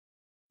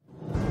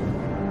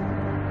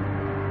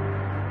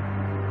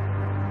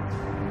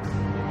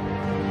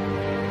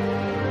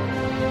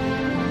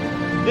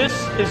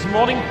This is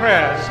morning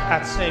prayers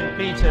at St.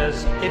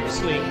 Peter's,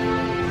 Ipsley,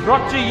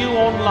 brought to you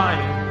online,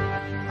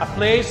 a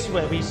place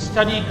where we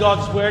study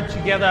God's Word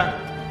together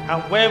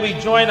and where we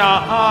join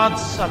our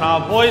hearts and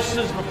our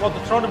voices before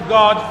the throne of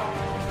God,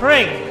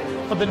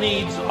 praying for the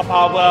needs of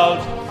our world,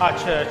 our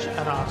church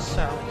and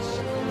ourselves.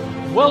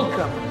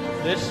 Welcome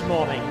this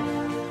morning.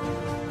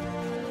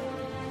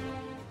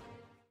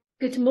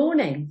 Good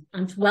morning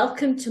and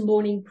welcome to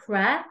morning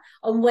prayer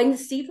on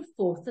Wednesday the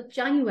 4th of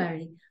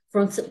January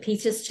from St.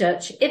 Peter's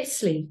Church,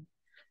 Ipsley.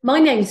 My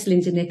name's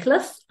Linda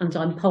Nicholas and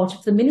I'm part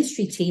of the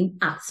ministry team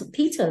at St.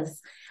 Peter's,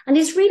 and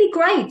it's really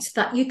great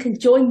that you can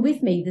join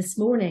with me this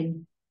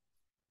morning.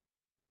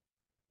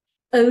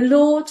 O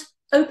Lord,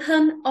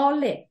 open our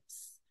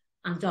lips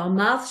and our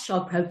mouths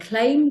shall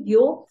proclaim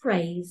your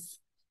praise.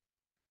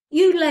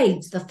 You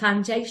laid the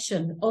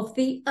foundation of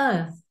the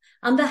earth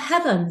and the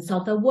heavens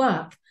are the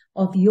work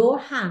of your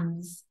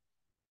hands.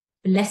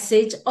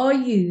 Blessed are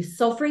you,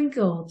 sovereign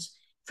God,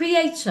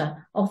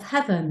 creator of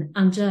heaven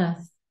and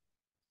earth.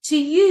 To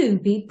you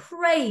be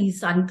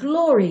praise and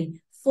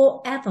glory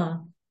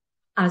forever.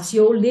 As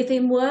your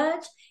living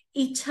word,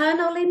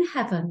 eternal in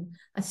heaven,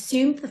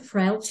 assumed the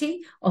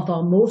frailty of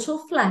our mortal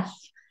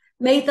flesh,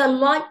 may the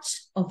light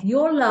of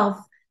your love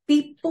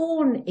be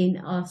born in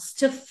us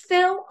to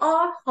fill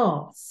our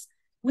hearts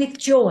with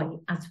joy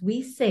as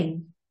we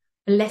sing.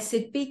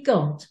 Blessed be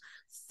God,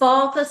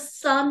 Father,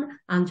 Son,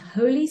 and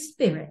Holy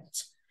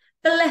Spirit.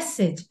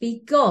 Blessed be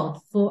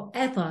God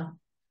forever.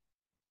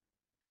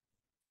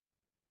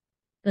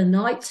 The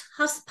night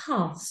has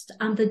passed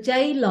and the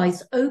day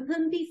lies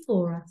open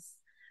before us.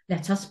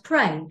 Let us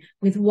pray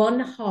with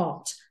one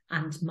heart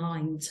and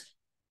mind.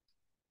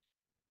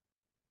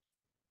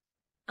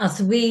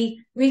 As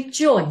we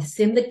rejoice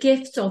in the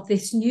gift of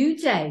this new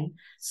day,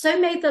 so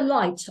may the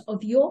light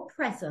of your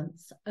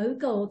presence, O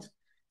God,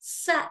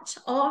 set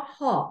our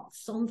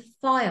hearts on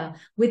fire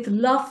with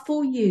love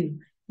for you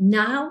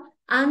now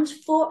and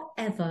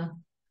forever.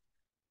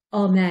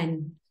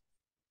 Amen.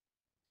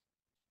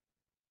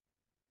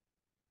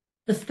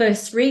 The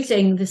first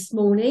reading this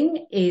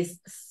morning is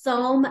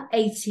Psalm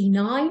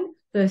 89,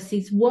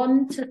 verses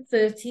 1 to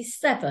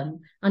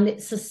 37, and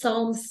it's a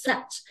psalm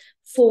set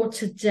for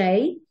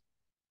today,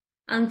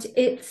 and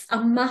it's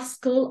a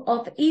Maskil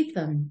of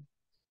Even.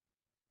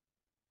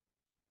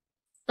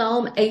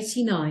 Psalm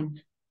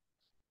 89.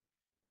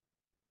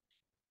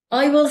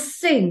 I will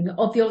sing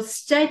of your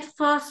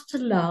steadfast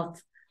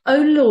love, O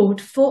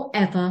Lord,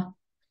 forever.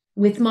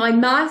 With my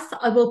mouth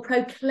I will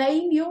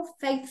proclaim your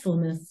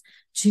faithfulness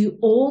to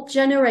all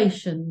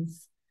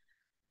generations.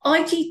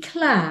 I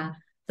declare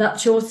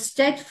that your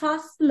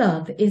steadfast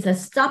love is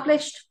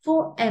established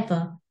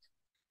forever.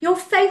 Your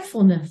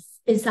faithfulness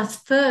is as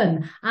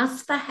firm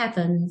as the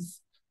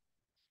heavens.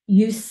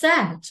 You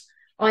said,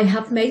 I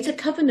have made a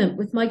covenant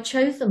with my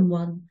chosen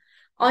one.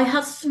 I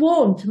have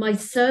sworn to my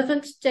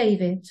servant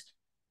David.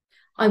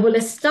 I will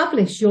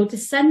establish your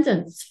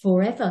descendants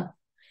forever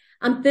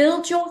and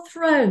build your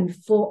throne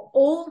for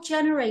all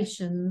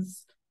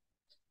generations.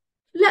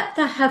 Let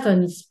the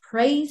heavens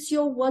praise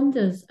your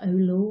wonders, O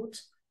Lord,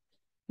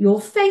 your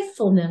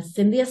faithfulness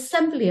in the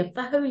assembly of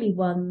the holy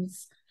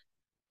ones.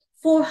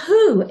 For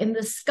who in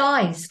the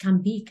skies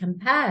can be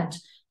compared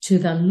to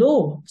the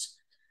Lord?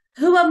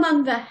 Who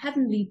among the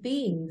heavenly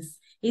beings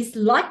is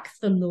like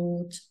the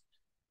Lord?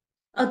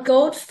 A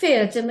God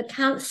feared in the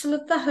council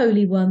of the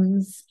holy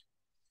ones,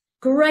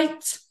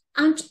 great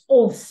and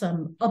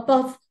awesome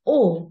above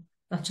all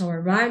that are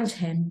around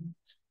him.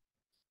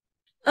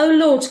 O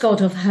Lord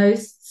God of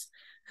hosts,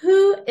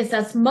 who is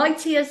as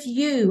mighty as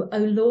you, O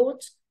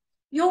Lord?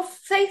 Your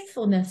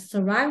faithfulness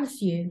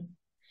surrounds you.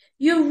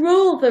 You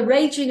rule the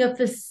raging of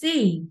the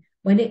sea.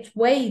 When its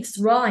waves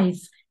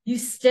rise, you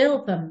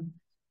still them.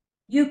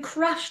 You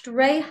crushed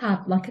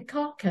Rahab like a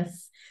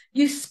carcass.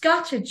 You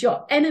scattered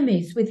your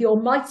enemies with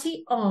your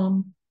mighty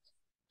arm.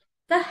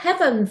 The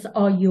heavens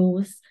are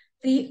yours.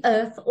 The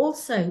earth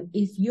also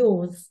is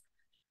yours.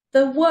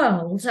 The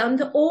world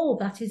and all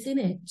that is in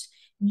it,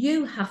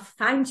 you have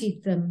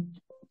founded them.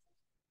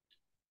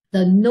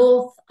 The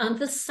north and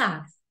the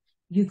south,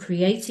 you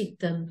created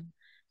them.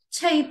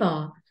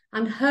 Tabor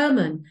and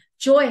Hermon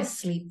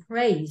joyously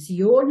praise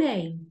your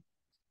name.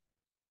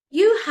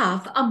 You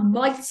have a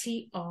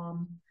mighty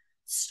arm.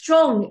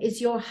 Strong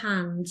is your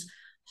hand,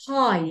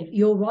 high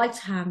your right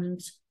hand.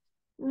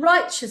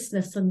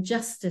 Righteousness and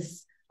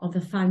justice are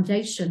the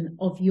foundation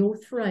of your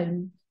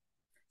throne.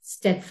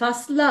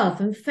 Steadfast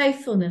love and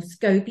faithfulness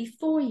go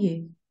before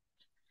you.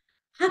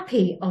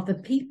 Happy are the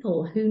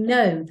people who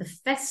know the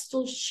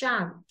festal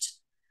shout,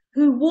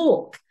 who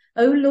walk,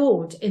 O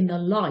Lord, in the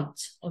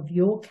light of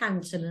your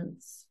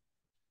countenance.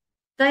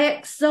 They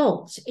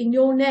exult in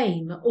your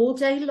name all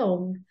day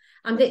long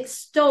and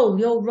extol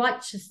your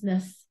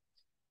righteousness.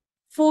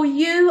 For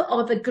you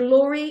are the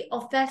glory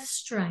of their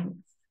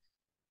strength.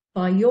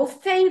 By your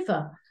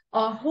favour,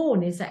 our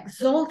horn is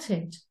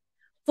exalted,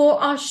 for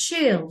our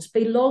shield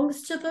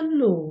belongs to the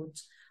Lord,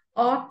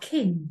 our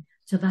King,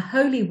 to the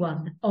Holy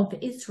One of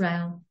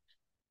Israel.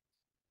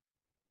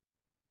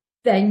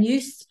 Then you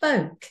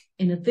spoke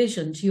in a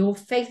vision to your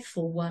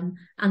faithful one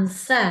and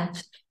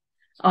said,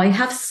 I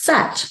have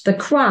set the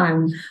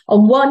crown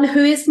on one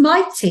who is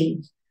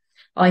mighty.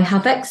 I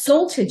have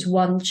exalted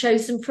one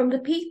chosen from the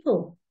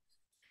people.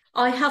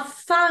 I have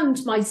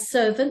found my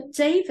servant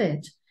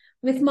David.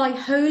 With my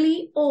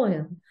holy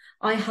oil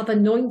I have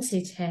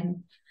anointed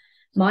him.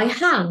 My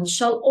hand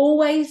shall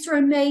always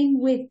remain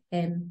with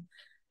him.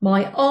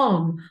 My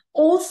arm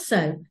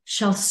also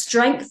shall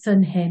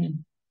strengthen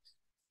him.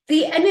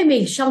 The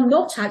enemy shall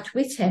not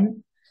outwit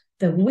him.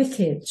 The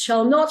wicked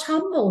shall not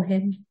humble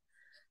him.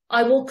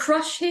 I will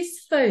crush his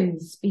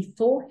foes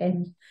before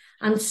him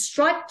and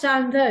strike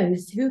down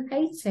those who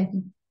hate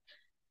him.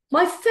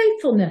 My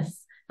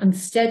faithfulness and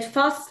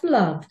steadfast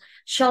love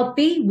shall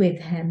be with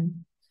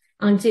him,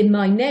 and in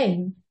my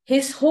name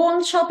his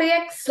horn shall be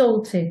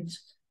exalted.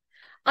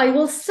 I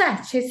will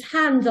set his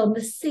hand on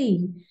the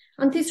sea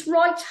and his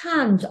right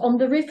hand on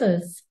the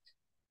rivers.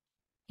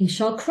 He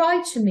shall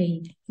cry to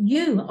me,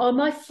 you are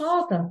my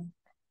Father,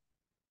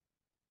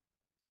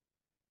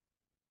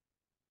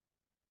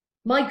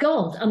 my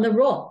God and the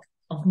rock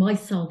of my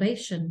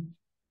salvation.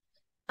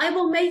 I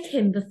will make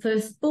him the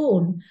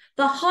firstborn,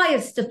 the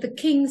highest of the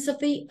kings of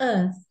the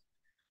earth.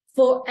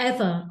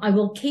 Forever I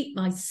will keep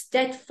my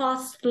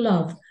steadfast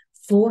love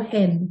for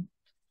him,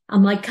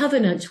 and my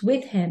covenant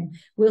with him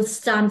will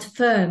stand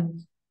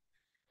firm.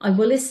 I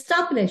will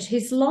establish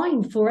his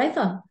line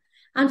forever,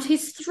 and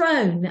his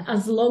throne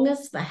as long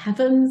as the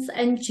heavens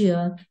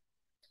endure.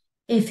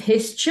 If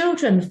his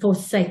children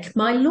forsake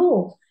my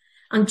law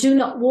and do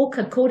not walk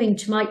according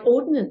to my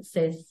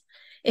ordinances,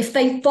 if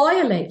they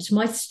violate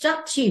my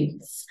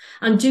statutes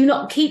and do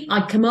not keep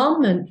my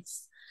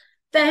commandments,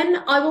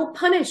 then I will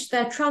punish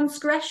their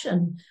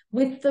transgression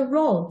with the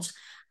rod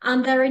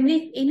and their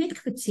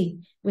iniquity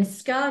with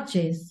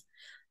scourges.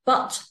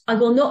 But I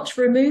will not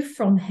remove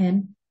from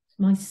him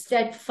my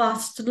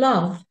steadfast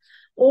love,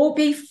 or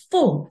be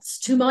false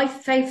to my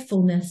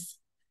faithfulness.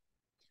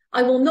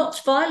 I will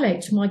not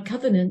violate my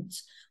covenant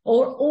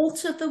or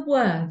alter the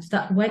word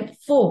that went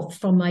forth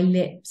from my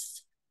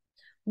lips.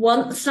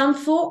 Once and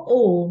for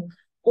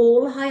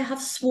all I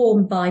have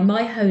sworn by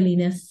my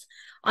holiness,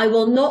 I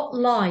will not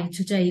lie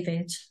to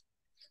David.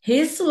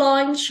 His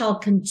line shall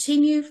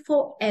continue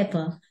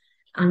forever,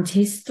 and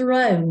his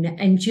throne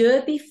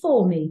endure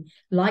before me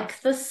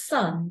like the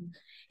sun.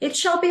 It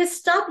shall be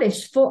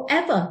established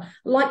forever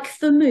like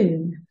the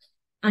moon,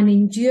 an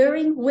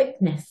enduring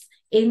witness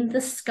in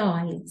the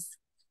skies.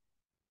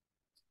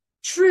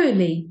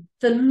 Truly,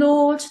 the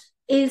Lord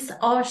is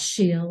our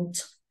shield.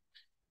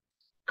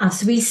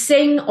 As we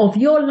sing of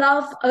your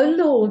love, O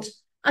Lord,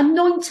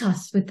 anoint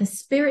us with the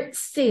Spirit's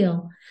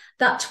seal,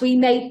 that we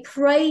may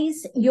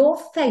praise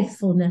your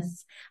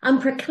faithfulness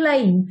and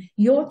proclaim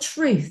your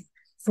truth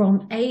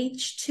from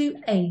age to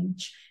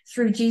age,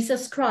 through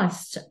Jesus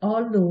Christ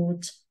our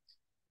Lord.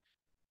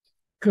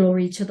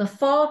 Glory to the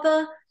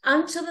Father,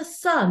 and to the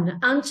Son,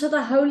 and to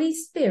the Holy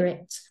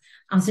Spirit,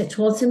 as it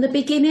was in the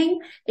beginning,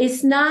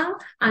 is now,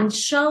 and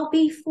shall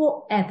be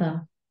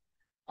forever.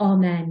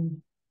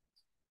 Amen.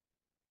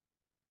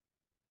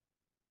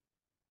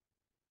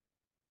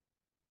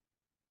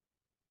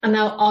 And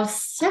now our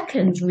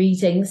second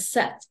reading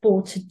set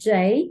for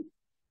today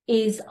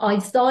is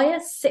Isaiah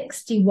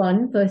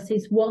 61,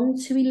 verses 1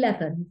 to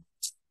 11,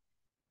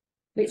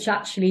 which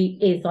actually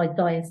is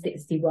Isaiah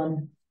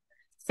 61.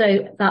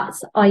 So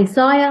that's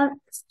Isaiah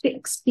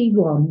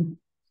 61.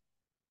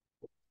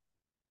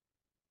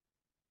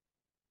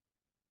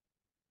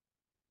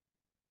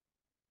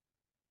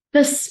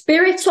 The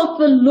Spirit of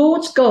the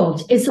Lord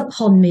God is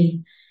upon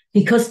me,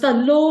 because the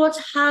Lord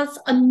has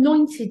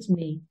anointed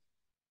me.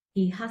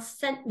 He has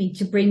sent me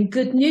to bring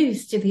good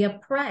news to the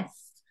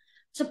oppressed,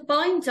 to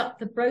bind up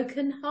the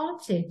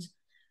brokenhearted,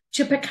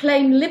 to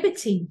proclaim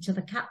liberty to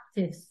the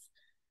captives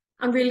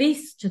and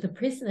release to the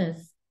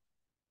prisoners,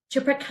 to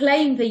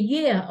proclaim the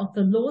year of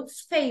the Lord's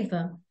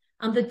favour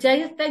and the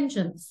day of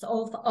vengeance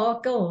of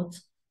our God,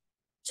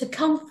 to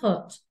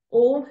comfort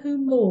all who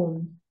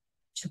mourn,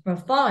 to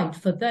provide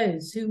for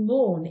those who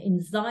mourn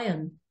in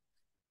Zion,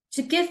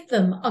 to give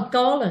them a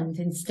garland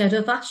instead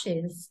of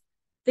ashes,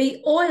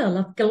 the oil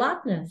of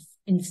gladness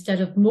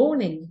instead of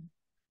mourning,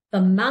 the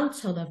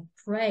mantle of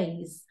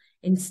praise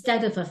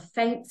instead of a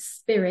faint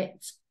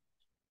spirit.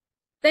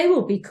 They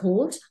will be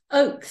called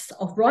oaks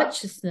of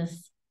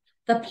righteousness,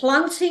 the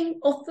planting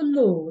of the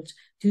Lord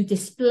to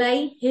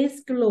display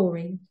his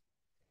glory.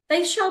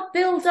 They shall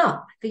build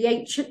up the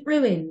ancient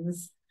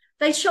ruins.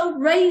 They shall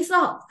raise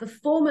up the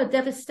former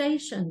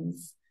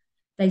devastations.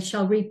 They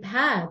shall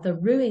repair the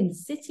ruined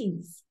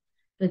cities,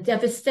 the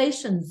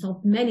devastations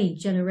of many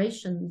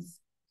generations.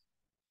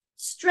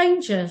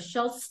 Strangers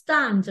shall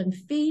stand and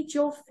feed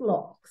your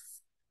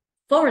flocks.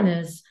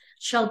 Foreigners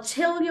shall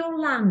till your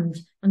land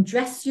and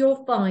dress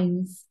your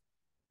vines.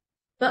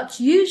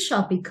 But you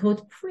shall be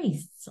called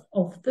priests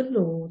of the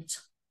Lord.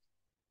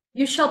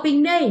 You shall be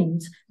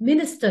named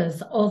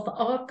ministers of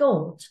our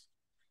God.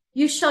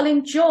 You shall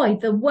enjoy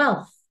the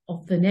wealth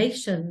of the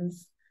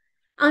nations,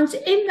 and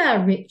in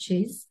their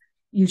riches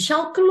you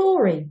shall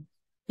glory,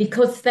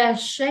 because their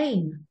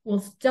shame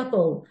was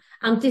double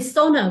and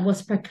dishonour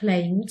was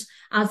proclaimed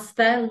as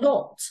their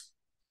lot.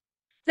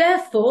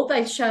 Therefore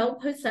they shall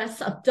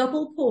possess a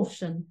double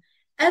portion.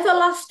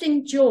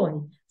 Everlasting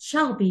joy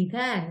shall be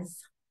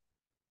theirs.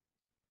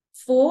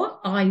 For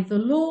I, the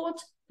Lord,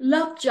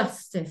 love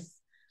justice.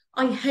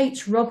 I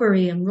hate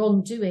robbery and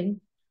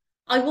wrongdoing.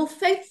 I will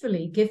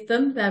faithfully give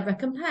them their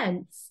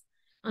recompense,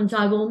 and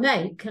I will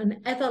make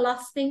an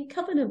everlasting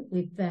covenant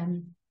with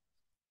them.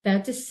 Their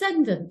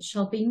descendants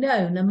shall be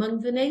known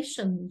among the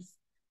nations,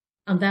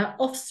 and their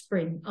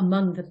offspring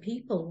among the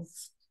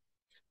peoples.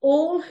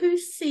 All who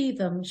see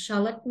them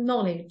shall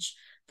acknowledge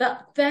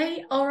that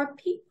they are a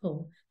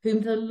people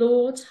whom the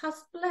Lord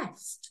has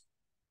blessed.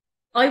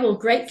 I will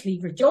greatly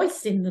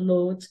rejoice in the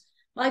Lord.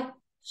 My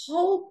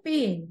whole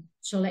being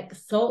shall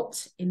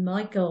exult in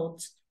my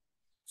God.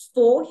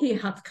 For he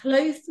hath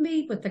clothed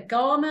me with the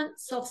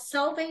garments of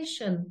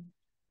salvation.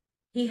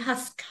 He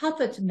has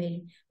covered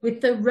me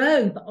with the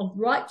robe of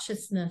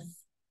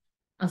righteousness.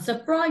 As a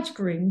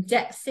bridegroom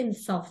decks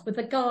himself with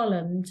a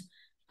garland,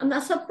 and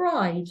as a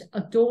bride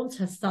adorns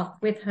herself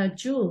with her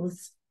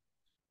jewels.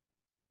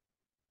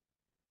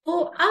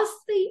 For as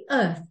the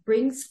earth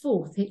brings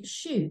forth its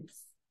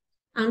shoots,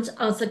 and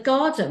as a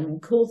garden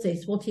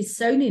causes what is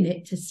sown in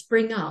it to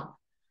spring up,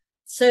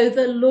 so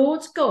the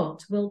Lord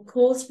God will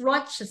cause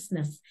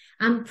righteousness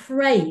and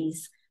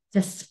praise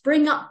to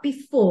spring up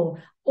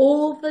before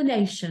all the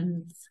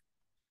nations.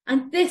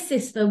 And this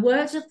is the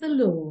word of the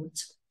Lord.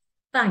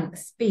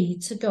 Thanks be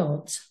to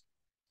God.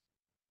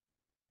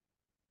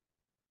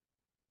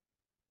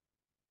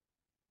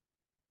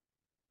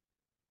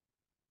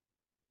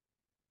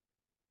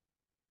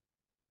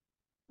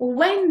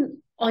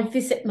 When I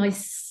visit my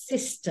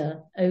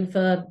sister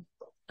over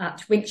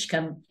at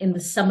Winchcombe in the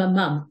summer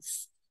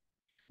months,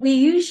 we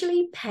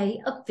usually pay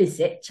a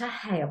visit to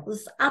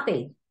Hales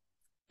Abbey.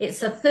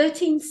 It's a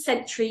 13th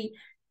century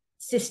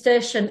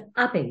Cistercian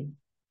abbey,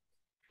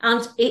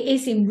 and it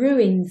is in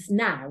ruins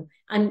now.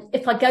 And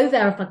if I go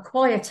there of a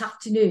quiet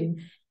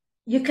afternoon,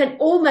 you can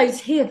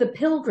almost hear the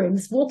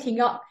pilgrims walking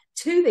up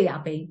to the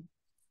abbey,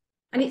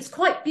 and it's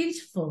quite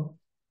beautiful.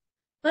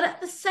 But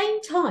at the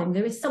same time,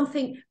 there is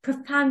something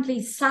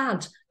profoundly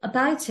sad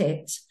about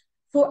it,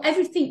 for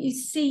everything you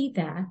see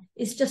there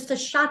is just a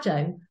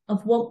shadow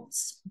of what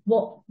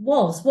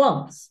was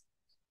once.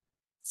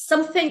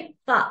 Something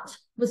that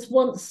was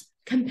once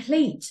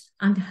complete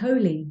and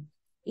holy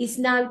is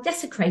now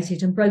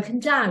desecrated and broken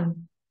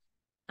down.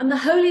 And the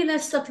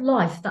holiness of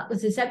life that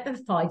was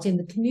exemplified in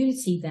the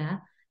community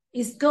there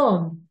is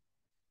gone,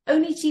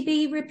 only to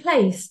be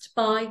replaced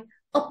by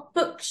a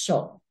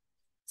bookshop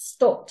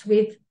stocked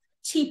with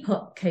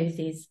teapot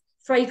cozies,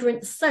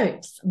 fragrant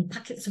soaps and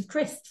packets of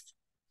crisps.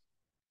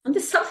 And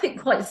there's something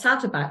quite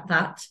sad about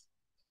that,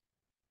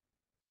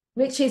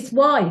 which is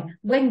why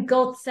when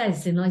God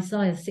says in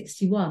Isaiah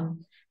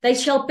 61, they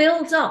shall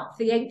build up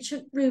the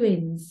ancient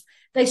ruins,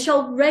 they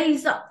shall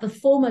raise up the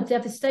former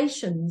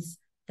devastations,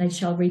 they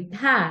shall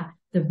repair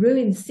the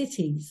ruined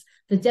cities,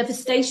 the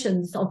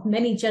devastations of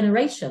many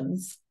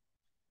generations.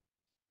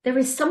 There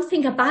is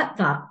something about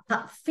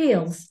that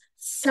feels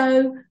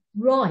so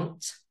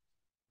right.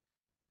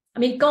 I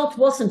mean, God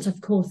wasn't,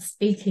 of course,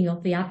 speaking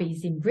of the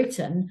abbeys in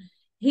Britain.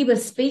 He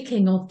was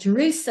speaking of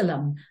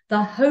Jerusalem,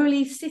 the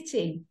holy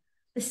city,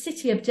 the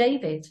city of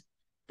David,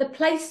 the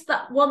place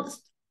that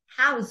once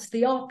housed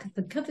the Ark of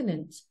the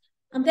Covenant,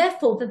 and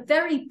therefore the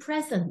very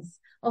presence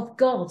of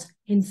God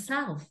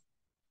himself.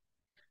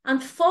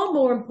 And far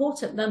more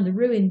important than the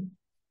ruined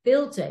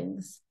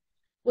buildings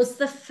was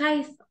the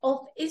faith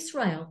of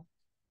Israel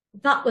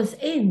that was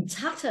in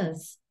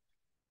tatters.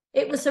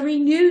 It was a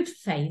renewed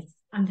faith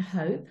and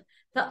hope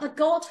that the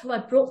God who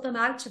had brought them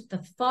out of the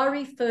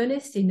fiery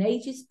furnace in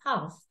ages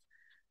past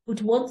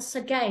would once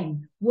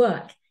again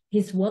work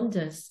his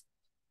wonders.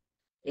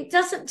 It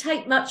doesn't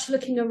take much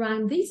looking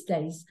around these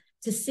days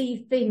to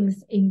see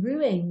things in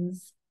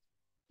ruins.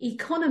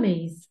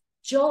 Economies,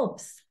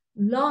 jobs,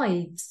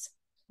 lives,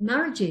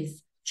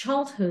 marriages,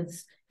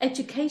 childhoods,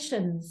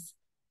 educations.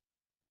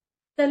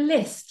 The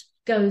list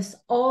goes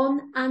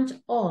on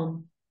and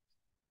on.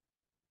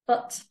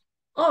 But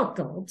our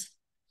God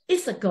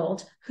is a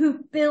God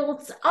who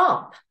builds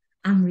up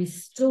and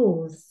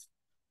restores.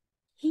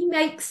 He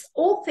makes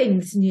all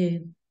things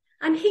new.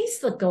 And he's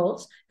the God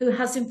who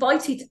has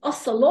invited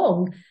us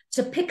along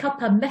to pick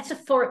up a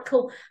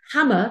metaphorical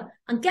hammer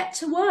and get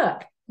to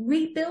work,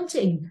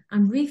 rebuilding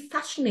and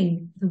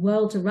refashioning the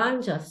world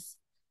around us.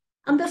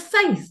 And the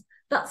faith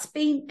that's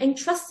been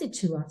entrusted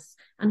to us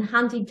and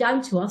handed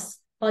down to us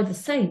by the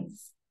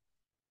saints.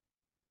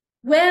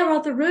 Where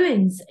are the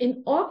ruins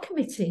in our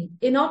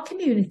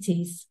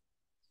communities?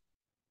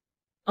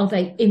 Are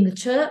they in the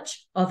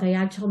church? Are they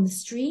out on the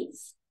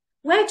streets?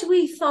 Where do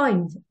we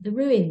find the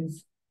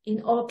ruins in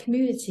our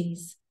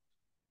communities?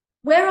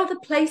 Where are the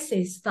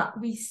places that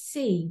we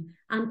see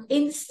and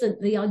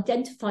instantly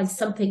identify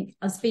something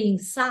as being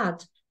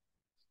sad?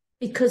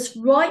 Because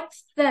right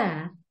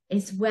there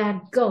is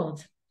where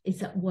God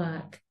is at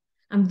work.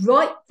 And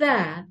right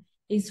there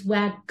is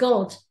where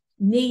God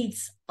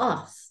needs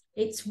us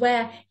It's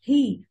where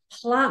he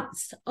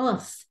plants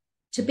us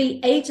to be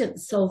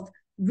agents of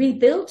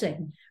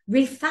rebuilding,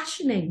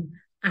 refashioning,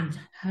 and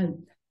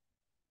hope.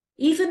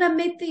 Even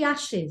amid the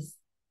ashes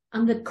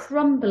and the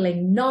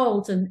crumbling,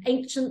 gnarled and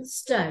ancient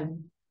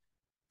stone,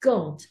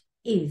 God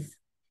is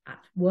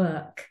at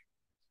work.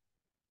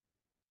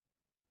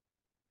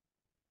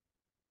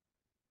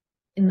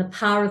 In the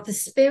power of the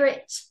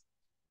Spirit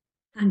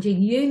and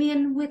in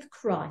union with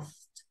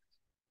Christ,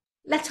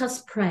 let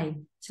us pray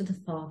to the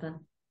Father.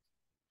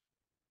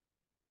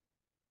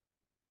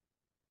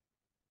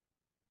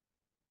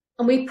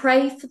 And we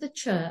pray for the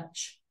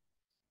church,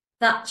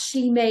 that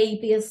she may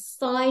be a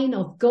sign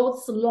of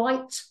God's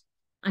light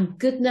and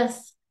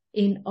goodness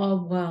in our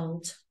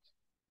world.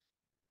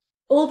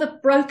 All the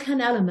broken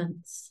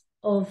elements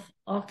of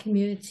our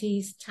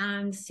communities,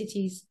 towns,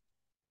 cities,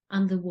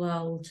 and the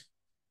world.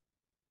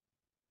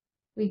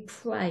 We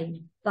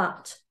pray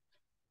that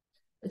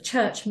the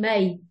church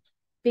may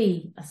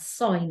be a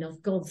sign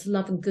of God's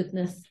love and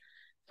goodness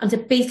and a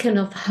beacon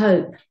of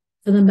hope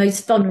for the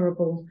most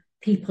vulnerable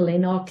people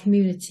in our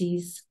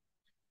communities.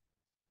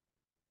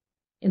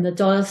 In the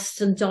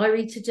Diocesan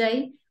Diary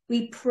today,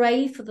 we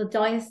pray for the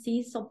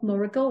Diocese of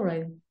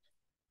Mornng.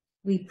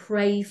 We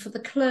pray for the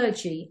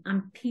clergy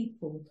and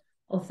people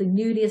of the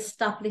newly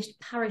established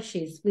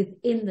parishes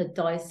within the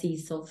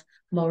Diocese of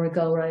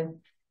Mornng,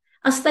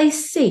 as they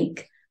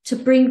seek to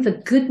bring the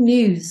good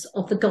news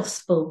of the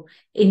gospel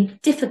in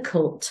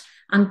difficult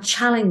and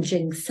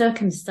challenging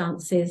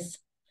circumstances.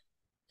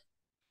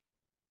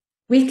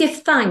 We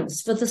give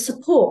thanks for the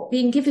support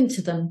being given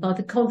to them by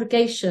the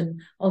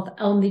congregation of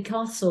Elmley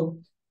Castle.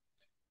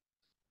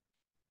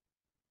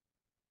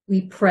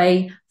 We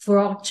pray for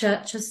our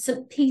Church of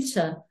St.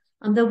 Peter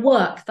and the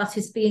work that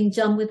is being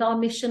done with our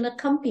mission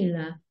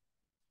accompanier.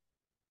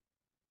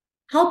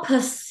 Help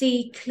us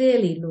see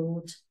clearly,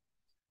 Lord,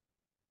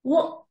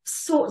 what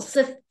sorts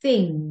of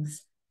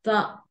things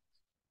that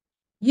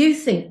you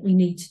think we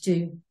need to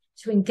do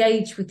to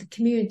engage with the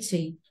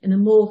community in a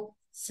more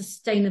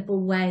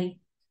sustainable way.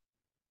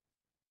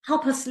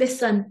 Help us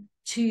listen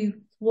to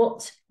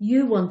what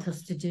you want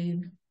us to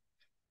do.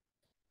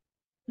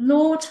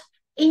 Lord,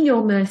 in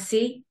your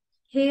mercy,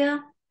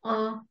 hear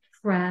our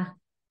prayer.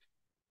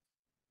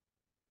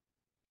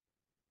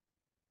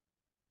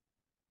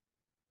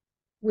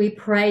 We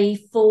pray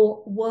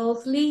for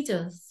world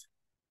leaders,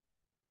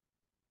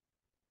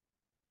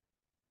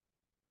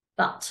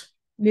 that,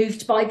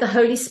 moved by the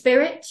Holy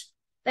Spirit,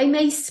 they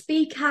may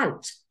speak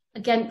out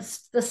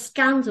against the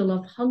scandal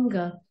of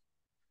hunger.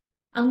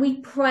 And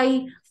we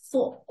pray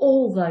for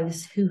all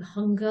those who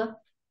hunger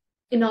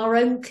in our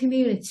own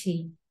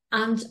community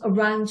and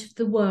around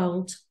the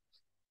world.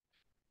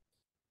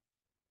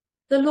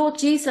 The Lord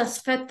Jesus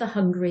fed the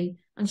hungry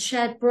and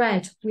shared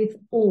bread with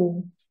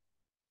all.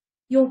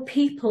 Your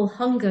people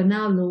hunger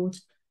now, Lord.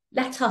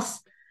 Let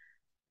us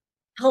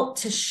help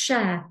to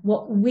share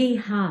what we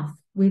have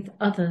with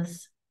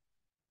others.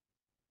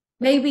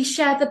 May we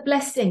share the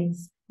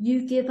blessings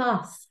you give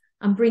us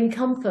and bring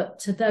comfort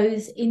to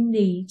those in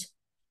need.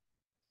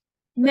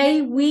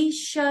 May we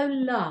show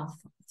love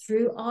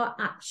through our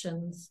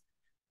actions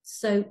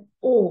so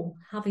all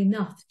have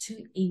enough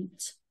to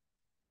eat.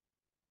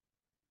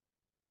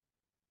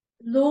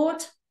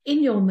 Lord,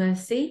 in your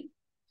mercy,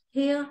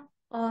 hear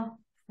our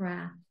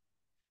prayer.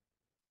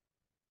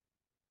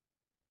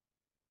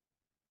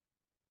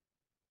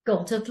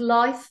 God of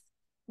life,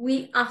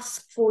 we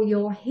ask for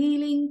your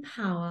healing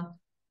power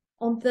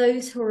on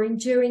those who are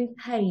enduring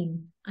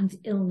pain and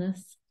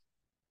illness.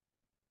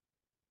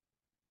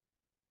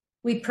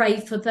 We pray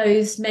for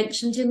those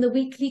mentioned in the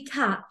weekly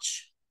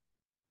catch.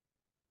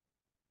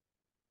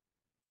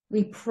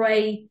 We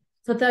pray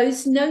for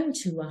those known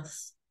to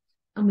us,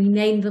 and we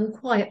name them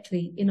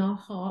quietly in our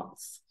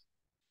hearts.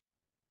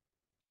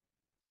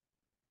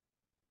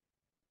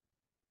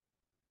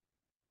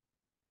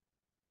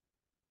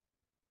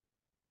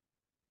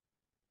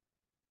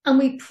 And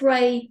we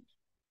pray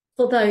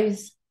for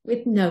those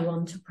with no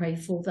one to pray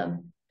for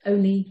them.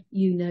 Only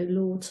you know,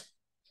 Lord.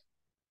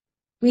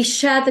 We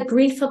share the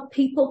grief of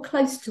people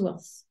close to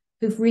us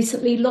who've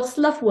recently lost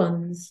loved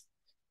ones.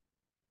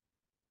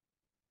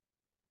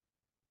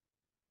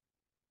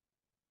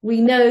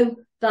 We know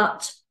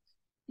that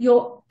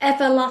your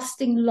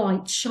everlasting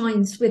light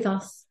shines with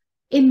us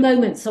in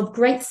moments of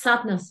great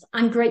sadness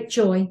and great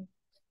joy.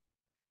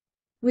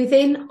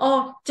 Within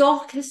our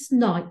darkest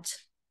night,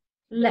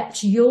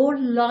 let your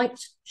light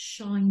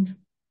shine.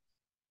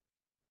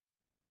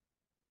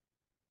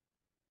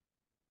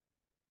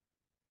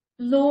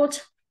 Lord,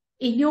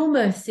 in your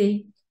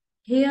mercy,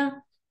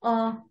 hear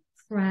our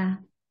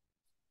prayer.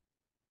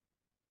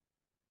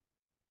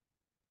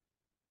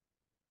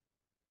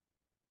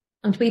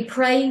 And we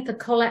pray the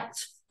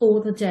collect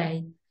for the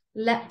day.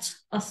 Let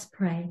us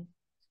pray.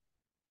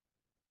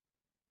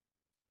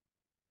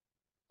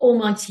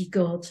 Almighty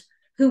God,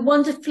 who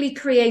wonderfully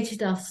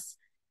created us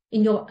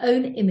in your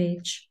own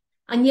image,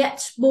 and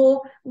yet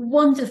more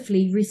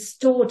wonderfully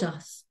restored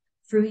us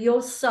through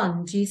your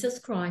Son, Jesus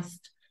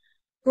Christ,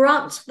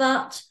 grant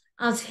that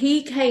as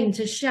he came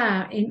to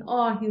share in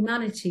our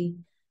humanity,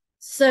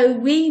 so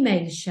we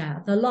may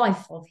share the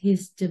life of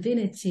his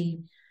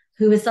divinity,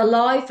 who is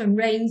alive and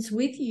reigns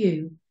with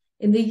you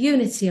in the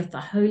unity of the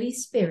Holy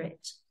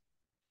Spirit,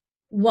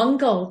 one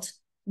God,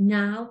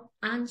 now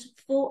and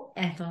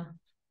forever.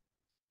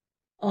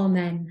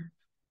 Amen.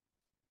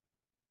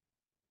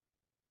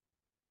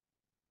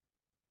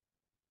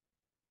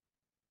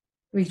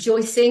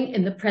 Rejoicing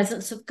in the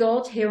presence of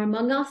God here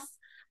among us,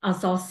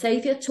 as our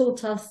Saviour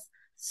taught us,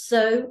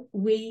 so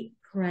we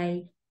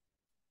pray.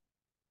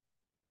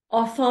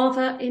 Our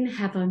Father in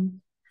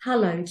heaven,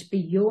 hallowed be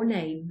your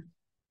name.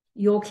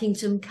 Your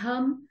kingdom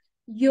come,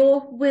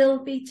 your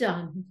will be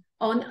done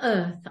on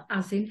earth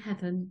as in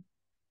heaven.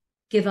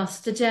 Give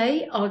us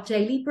today our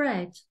daily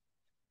bread.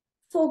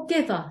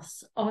 Forgive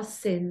us our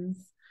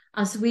sins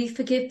as we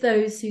forgive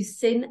those who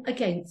sin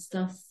against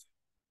us.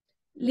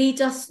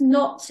 Lead us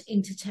not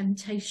into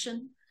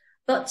temptation,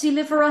 but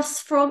deliver us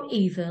from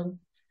evil.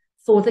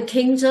 For the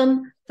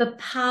kingdom, the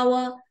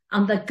power,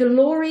 and the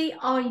glory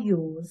are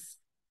yours,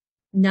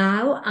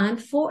 now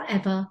and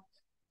forever.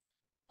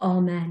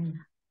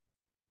 Amen.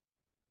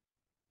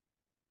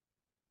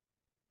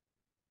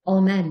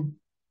 Amen.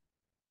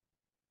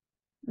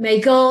 May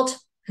God,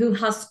 who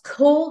has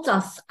called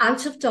us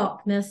out of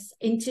darkness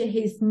into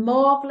his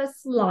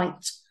marvellous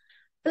light,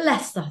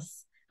 bless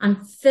us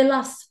and fill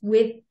us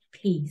with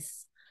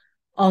peace.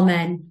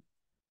 Amen.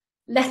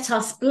 Let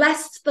us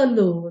bless the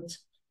Lord.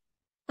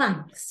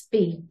 Thanks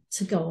be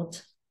to God.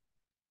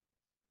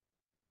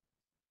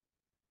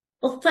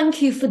 Well,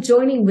 thank you for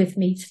joining with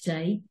me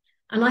today,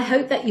 and I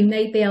hope that you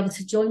may be able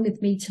to join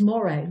with me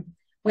tomorrow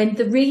when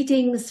the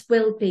readings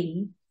will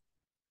be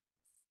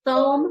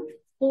Psalm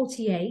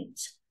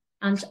 48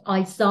 and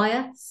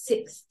Isaiah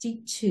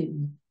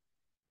 62.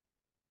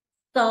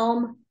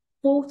 Psalm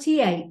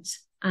 48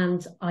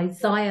 and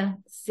Isaiah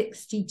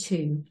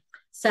 62.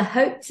 So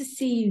hope to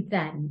see you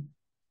then.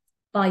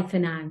 Bye for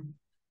now.